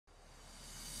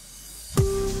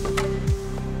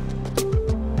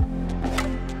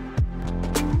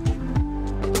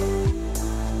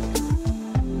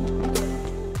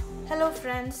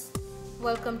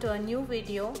welcome to a new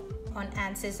video on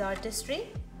ANSYS Artistry.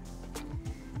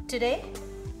 Today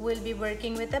we'll be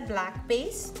working with a black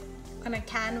base on a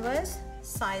canvas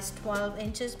size 12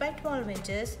 inches by 12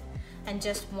 inches and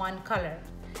just one color.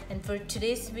 And for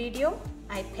today's video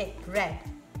I picked red.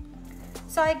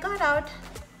 So I got out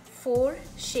 4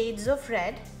 shades of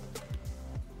red.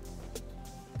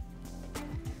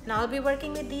 Now I'll be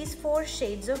working with these 4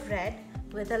 shades of red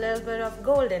with a little bit of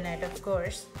gold in it, of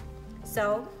course.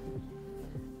 So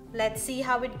let's see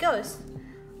how it goes.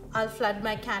 I'll flood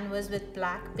my canvas with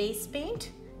black base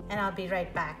paint and I'll be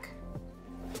right back.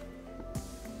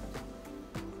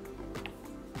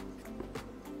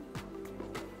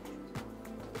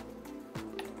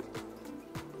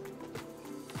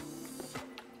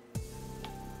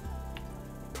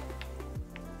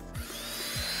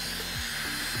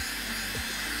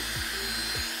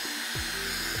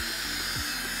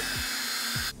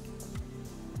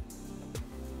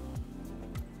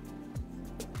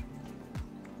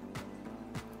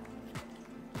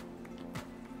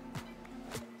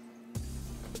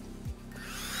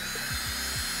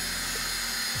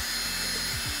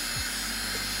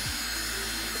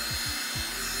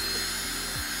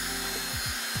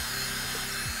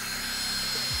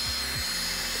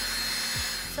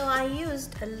 So I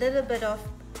used a little bit of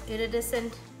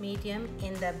iridescent medium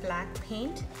in the black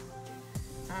paint.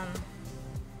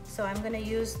 So I'm going to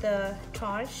use the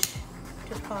torch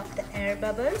to pop the air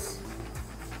bubbles.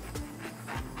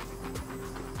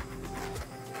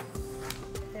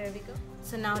 There we go.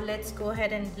 So now let's go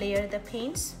ahead and layer the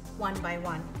paints one by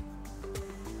one.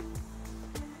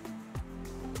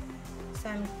 So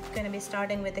I'm going to be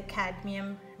starting with the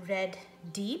Cadmium Red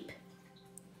Deep.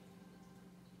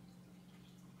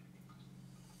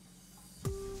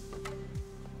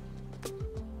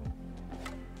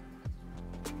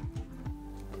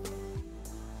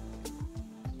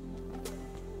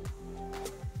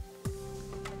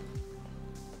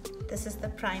 This is the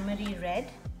Primary Red.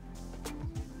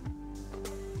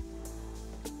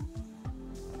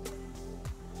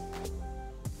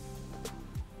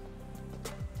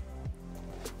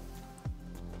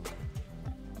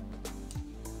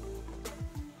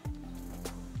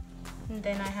 And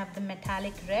then I have the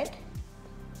Metallic Red.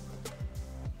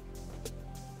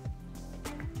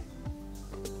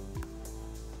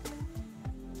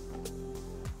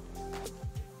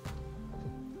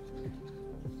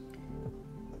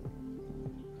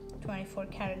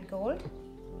 .24 karat gold.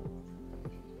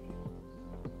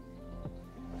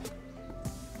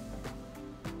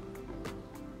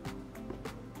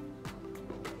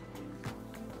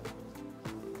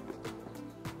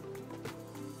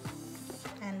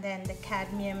 And then the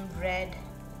Cadmium Red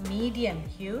Medium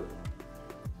Hue.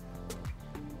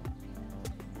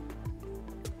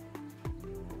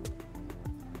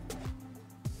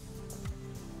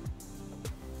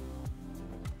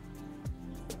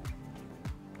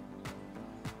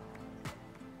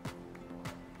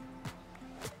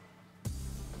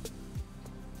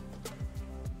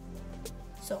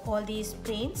 So all these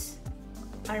paints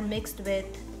are mixed with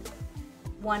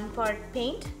 1 part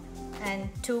paint and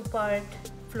 2 part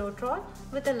floetrol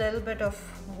with a little bit of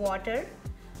water,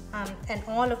 and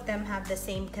all of them have the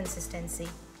same consistency.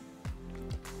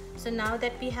 So now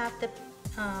that we have the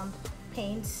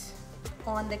paints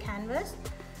on the canvas,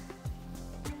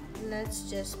 let's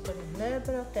just put a little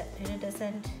bit of the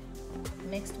iridescent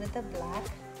mixed with the black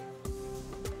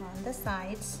on the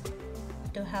sides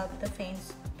to help the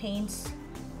paints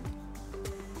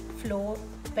flow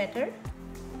better.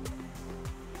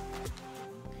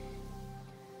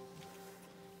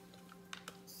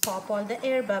 Pop all the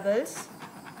air bubbles.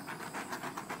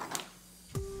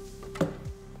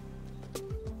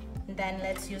 Then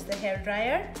let's use the hair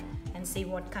dryer and see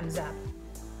what comes up.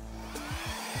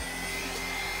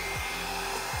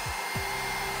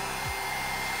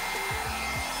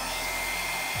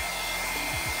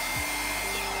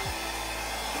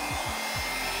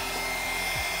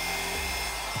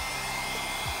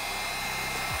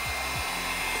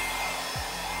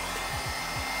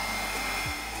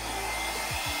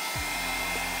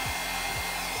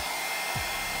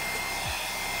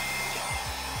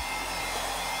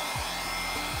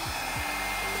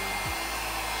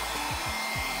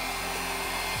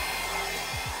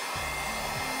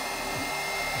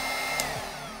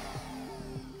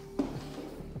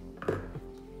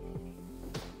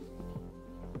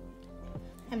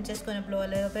 I'm just going to blow a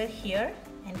little bit here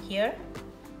and here.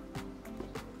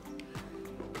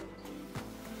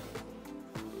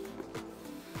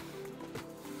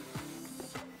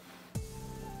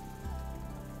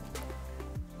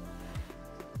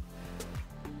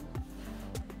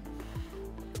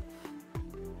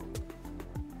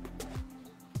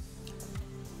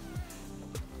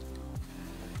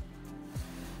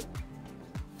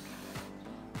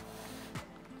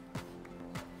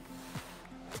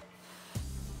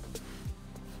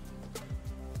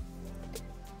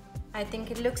 I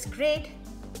think it looks great.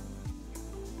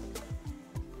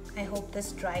 I hope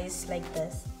this dries like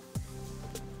this.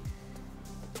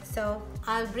 So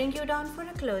I'll bring you down for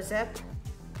a close-up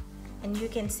and you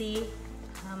can see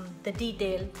the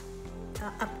detail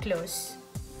up close.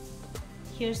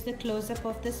 Here's the close-up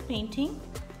of this painting.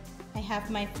 I have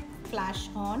my flash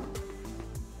on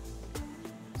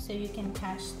so you can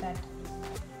catch that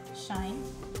shine.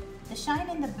 The shine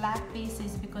in the black base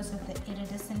is because of the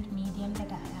iridescent medium that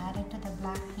I added to the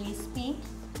black base paint.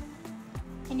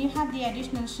 And you have the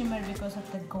additional shimmer because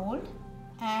of the gold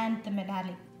and the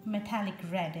metallic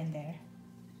red in there.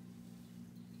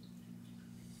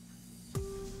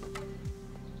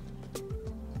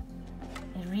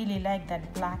 I really like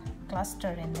that black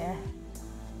cluster in there.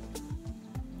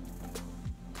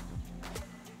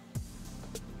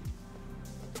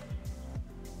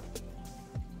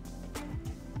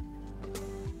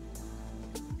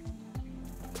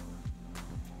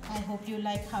 I hope you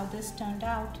like how this turned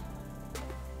out.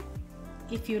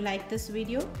 If you like this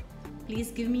video,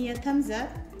 please give me a thumbs up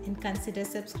and consider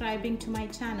subscribing to my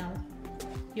channel.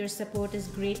 Your support is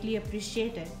greatly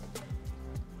appreciated.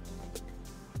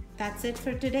 That's it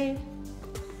for today.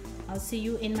 I'll see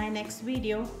you in my next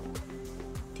video.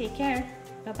 Take care.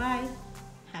 Bye-bye.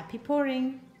 Happy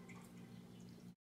pouring.